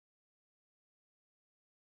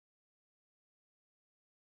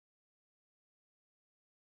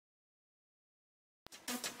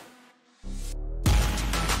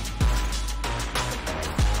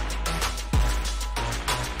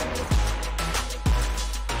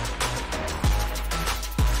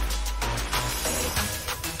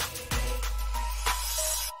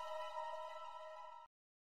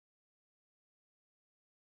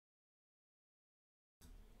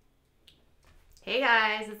Hey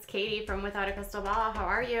guys, it's Katie from Without a Crystal Ball. How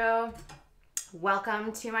are you?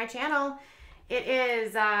 Welcome to my channel. It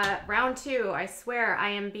is round 2. I swear I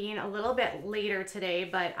am being a little bit later today,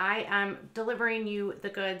 but I am delivering you the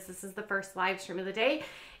goods. This is the first live stream of the day.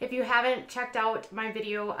 If you haven't checked out my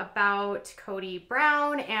video about Cody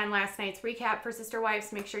Brown and last night's recap for Sister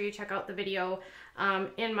Wives, make sure you check out the video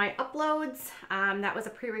in my uploads. That was a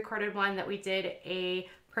pre-recorded one that we did a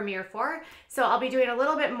premiere for. So I'll be doing a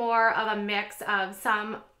little bit more of a mix of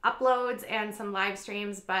some uploads and some live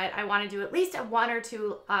streams, but I want to do at least 1 or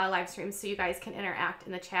 2 live streams so you guys can interact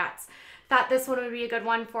in the chats. Thought this one would be a good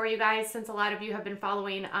one for you guys since a lot of you have been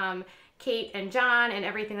following Kate and John and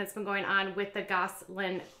everything that's been going on with the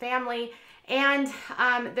Gosselin family. And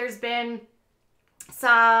there's been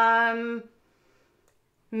some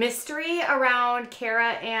mystery around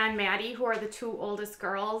Kara and Mady, who are the 2 oldest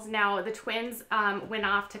girls. Now, the twins went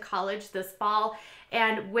off to college this fall,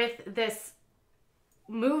 and with this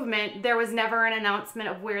movement, there was never an announcement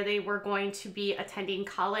of where they were going to be attending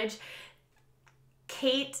college.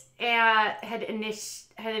 Kate had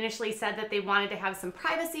initially said that they wanted to have some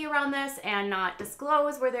privacy around this and not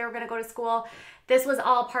disclose where they were going to go to school. This was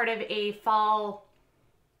all part of a fall,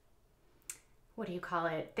 what do you call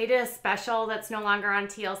it? They did a special that's no longer on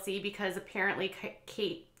TLC because apparently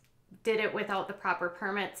Kate did it without the proper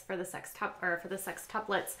permits for the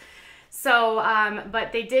sextuplets. So,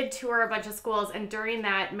 but they did tour a bunch of schools, and during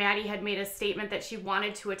that, Mady had made a statement that she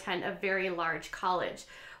wanted to attend a very large college.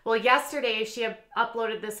 Well, yesterday she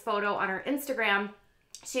uploaded this photo on her Instagram.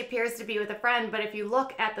 She appears to be with a friend, but if you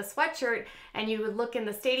look at the sweatshirt and you look in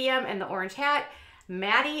the stadium and the orange hat,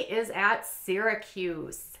 Mady is at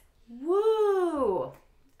Syracuse. Woo!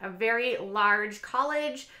 A very large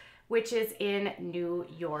college, which is in New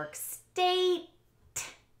York State.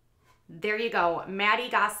 There you go. Mady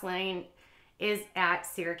Gosselin is at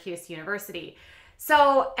Syracuse University.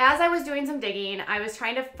 So as I was doing some digging, I was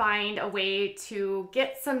trying to find a way to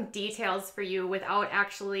get some details for you without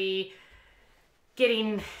actually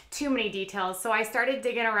getting too many details. So I started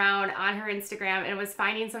digging around on her Instagram and was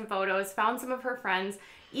finding some photos, found some of her friends,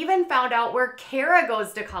 even found out where Kara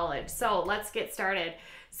goes to college. So let's get started.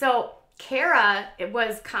 So Kara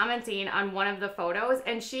was commenting on one of the photos,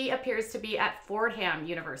 and she appears to be at Fordham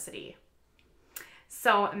University.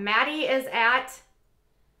 So Mady is at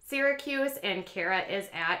Syracuse and Kara is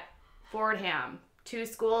at Fordham. 2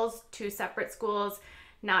 schools, 2 separate schools,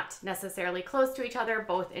 not necessarily close to each other,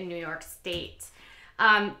 both in New York State.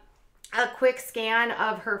 A quick scan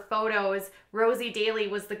of her photos. Rosie Daly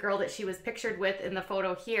was the girl that she was pictured with in the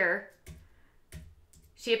photo here.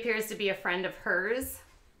 She appears to be a friend of hers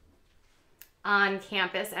on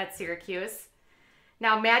campus at Syracuse.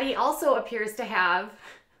 Now, Mady also appears to have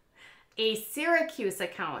a Syracuse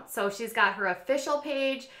account. So she's got her official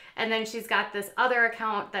page, and then she's got this other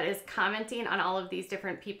account that is commenting on all of these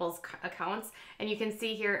different people's accounts. And you can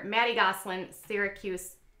see here, Mady Gosselin,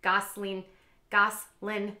 Syracuse, Gosselin,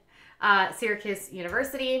 Syracuse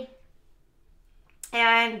University.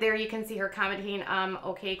 And there you can see her commenting,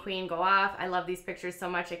 okay, queen, go off. I love these pictures so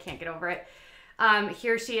much, I can't get over it.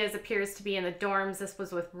 Here she is, appears to be in the dorms. This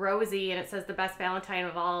was with Rosie, and it says the best Valentine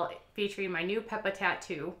of all, featuring my new Peppa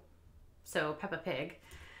tattoo. So Peppa Pig.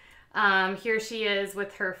 Here she is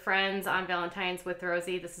with her friends on Valentine's with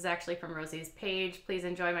Rosie. This is actually from Rosie's page. Please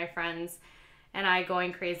enjoy my friends and I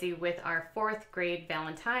going crazy with our 4th grade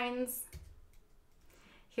Valentines.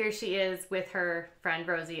 Here she is with her friend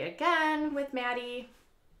Rosie again with Mady.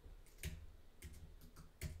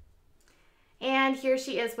 And here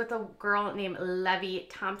she is with a girl named Levy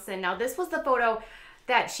Thompson. Now this was the photo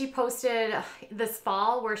that she posted this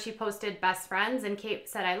fall, where she posted best friends, and Kate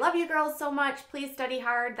said, I love you girls so much, please study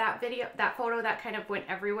hard. That video, that photo, that kind of went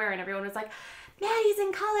everywhere, and everyone was like, Mady's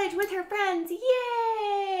in college with her friends,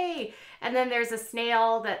 yay! And then there's a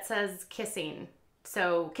snail that says kissing,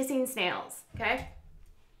 so kissing snails, okay?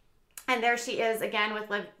 And there she is again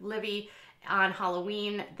with Livy on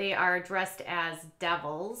Halloween. They are dressed as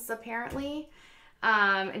devils, apparently.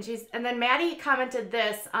 And then Mady commented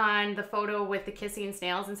this on the photo with the kissing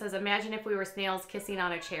snails and says, imagine if we were snails kissing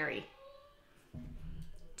on a cherry.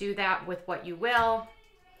 Do that with what you will.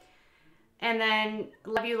 And then,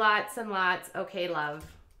 love you lots and lots. Okay, love.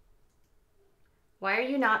 Why are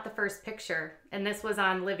you not the first picture? And this was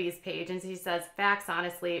on Livy's page. And she says, facts,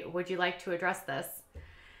 honestly, would you like to address this?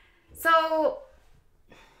 So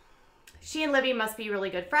she and Livy must be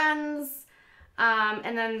really good friends.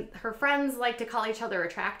 And then her friends like to call each other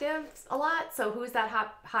attractive a lot. So who's that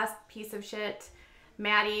hot piece of shit?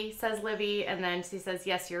 Mady, says Livy. And then she says,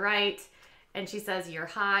 yes, you're right. And she says, you're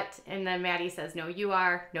hot. And then Mady says, no, you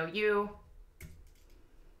are. No, you.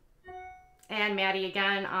 And Mady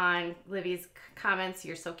again on Livy's comments,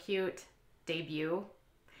 you're so cute, debut.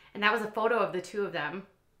 And that was a photo of the two of them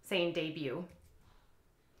saying debut.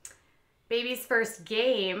 Baby's first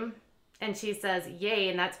game, and she says yay,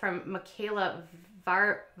 and that's from Michaela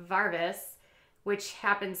Varvis, which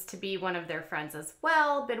happens to be one of their friends as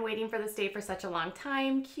well. Been waiting for this day for such a long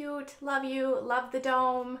time. Cute, love you, love the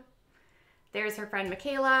dome. There's her friend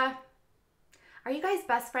Michaela. Are you guys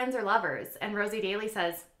best friends or lovers? And Rosie Daly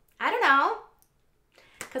says, I don't know.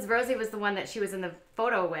 Because Rosie was the one that she was in the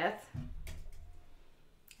photo with.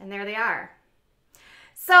 And there they are.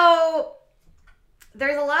 So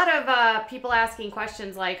there's a lot of people asking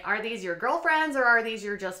questions like, are these your girlfriends or are these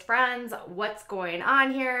your just friends? What's going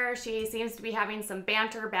on here? She seems to be having some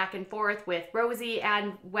banter back and forth with Rosie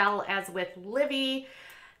and well as with Livy.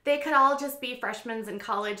 They could all just be freshmen in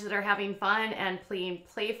college that are having fun and being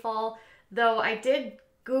playful. Though I did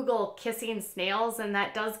Google kissing snails and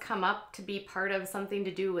that does come up to be part of something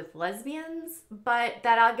to do with lesbians. But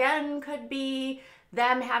that again could be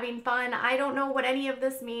them having fun. I don't know what any of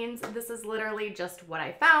this means. This is literally just what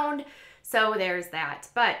I found. So there's that.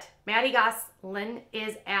 But Mady Gosselin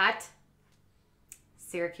is at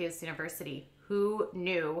Syracuse University. Who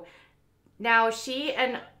knew? Now she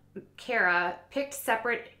and Kara picked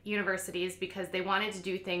separate universities because they wanted to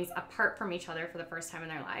do things apart from each other for the first time in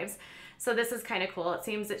their lives. So this is kind of cool. It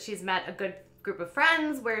seems that she's met a good group of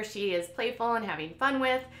friends where she is playful and having fun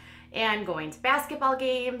with, and going to basketball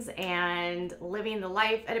games and living the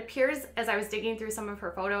life. It appears, as I was digging through some of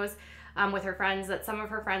her photos with her friends, that some of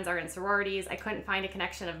her friends are in sororities. I couldn't find a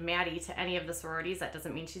connection of Mady to any of the sororities. That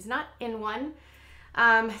doesn't mean she's not in one.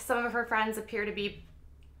 Some of her friends appear to be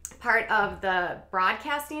part of the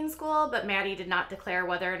broadcasting school, but Mady did not declare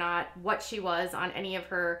whether or not what she was on any of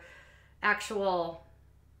her actual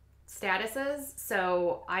statuses.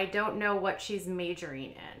 So I don't know what she's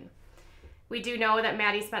majoring in. We do know that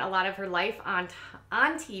Mady spent a lot of her life on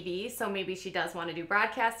TV, so maybe she does want to do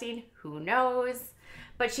broadcasting. Who knows?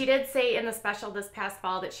 But she did say in the special this past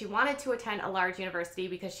fall that she wanted to attend a large university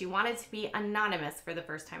because she wanted to be anonymous for the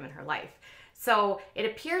first time in her life. So it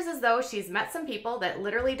appears as though she's met some people that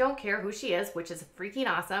literally don't care who she is, which is freaking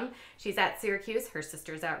awesome. She's at Syracuse, her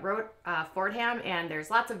sister's at Fordham, and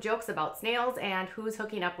there's lots of jokes about snails and who's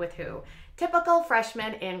hooking up with who. Typical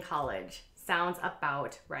freshman in college. Sounds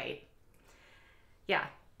about right. Yeah,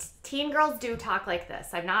 teen girls do talk like this.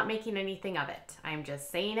 I'm not making anything of it. I'm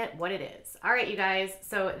just saying it what it is. All right, you guys.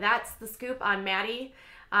 So that's the scoop on Mady.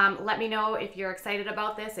 Let me know if you're excited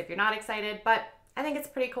about this, if you're not excited, but I think it's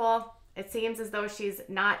pretty cool. It seems as though she's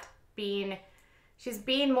being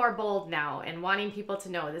more bold now and wanting people to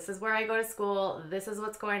know this is where I go to school. This is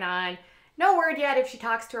what's going on. No word yet if she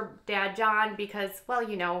talks to her dad, John, because, well,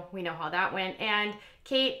 we know how that went. And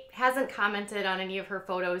Kate hasn't commented on any of her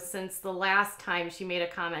photos since the last time she made a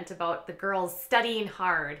comment about the girls studying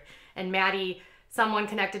hard. And Mady, someone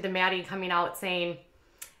connected to Mady coming out saying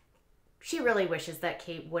she really wishes that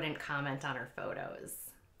Kate wouldn't comment on her photos.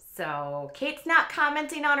 So Kate's not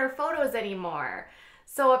commenting on her photos anymore.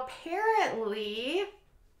 So apparently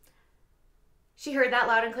she heard that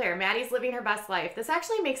loud and clear. Maddie's living her best life. This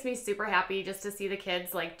actually makes me super happy just to see the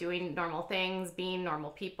kids like doing normal things, being normal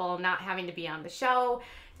people, not having to be on the show.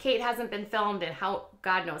 Kate hasn't been filmed in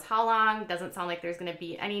God knows how long. Doesn't sound like there's going to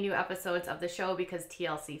be any new episodes of the show because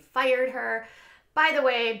TLC fired her. By the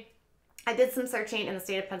way, I did some searching in the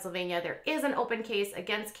state of Pennsylvania. There is an open case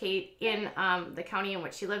against Kate in the county in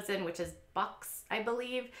which she lives in, which is Bucks, I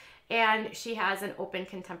believe. And she has an open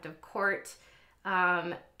contempt of court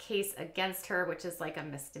case against her, which is like a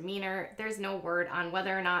misdemeanor. There's no word on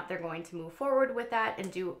whether or not they're going to move forward with that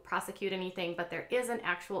and prosecute anything, but there is an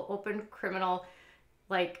actual open criminal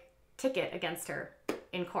ticket against her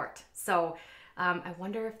in court. So I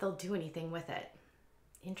wonder if they'll do anything with it.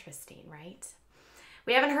 Interesting, right?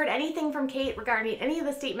 We haven't heard anything from Kate regarding any of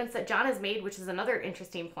the statements that John has made, which is another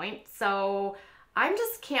interesting point. So I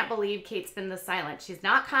just can't believe Kate's been this silent. She's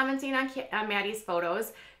not commenting on Maddie's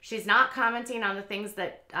photos. She's not commenting on the things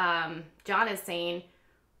that John is saying.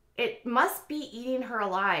 It must be eating her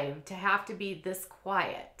alive to have to be this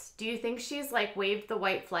quiet. Do you think she's waved the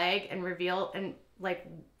white flag and revealed and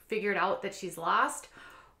figured out that she's lost?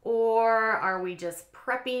 Or are we just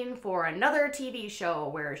prepping for another TV show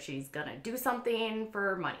where she's gonna do something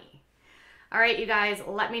for money? All right, you guys,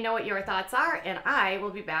 let me know what your thoughts are, and I will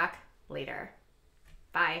be back later.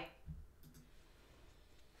 Bye.